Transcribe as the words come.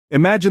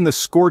Imagine the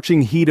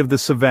scorching heat of the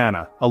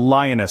savannah. A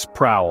lioness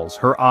prowls,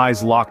 her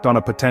eyes locked on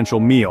a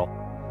potential meal.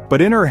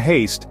 But in her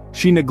haste,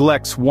 she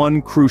neglects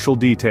one crucial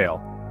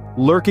detail.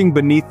 Lurking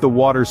beneath the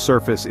water's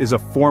surface is a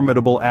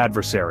formidable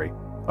adversary,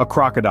 a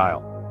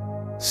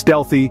crocodile.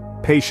 Stealthy,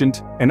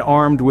 patient, and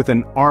armed with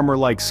an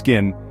armor-like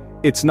skin,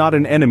 it's not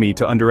an enemy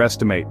to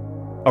underestimate.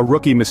 A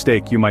rookie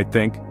mistake, you might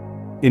think.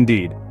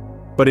 Indeed.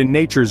 But in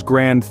nature's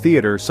grand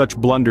theater, such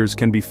blunders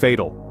can be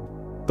fatal.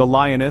 The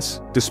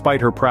lioness,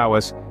 despite her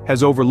prowess,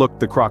 has overlooked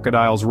the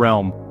crocodile's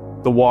realm,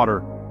 the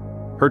water.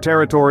 Her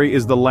territory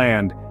is the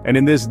land, and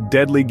in this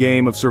deadly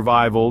game of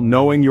survival,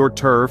 knowing your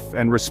turf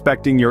and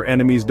respecting your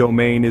enemy's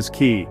domain is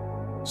key.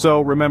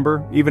 So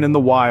remember, even in the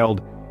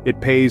wild,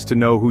 it pays to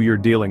know who you're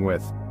dealing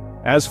with.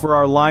 As for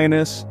our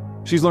lioness,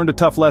 she's learned a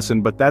tough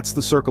lesson, but that's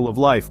the circle of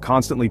life,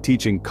 constantly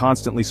teaching,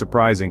 constantly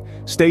surprising.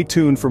 Stay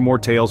tuned for more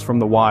tales from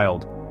the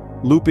wild.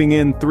 Looping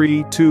in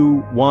 3, 2,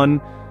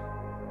 1,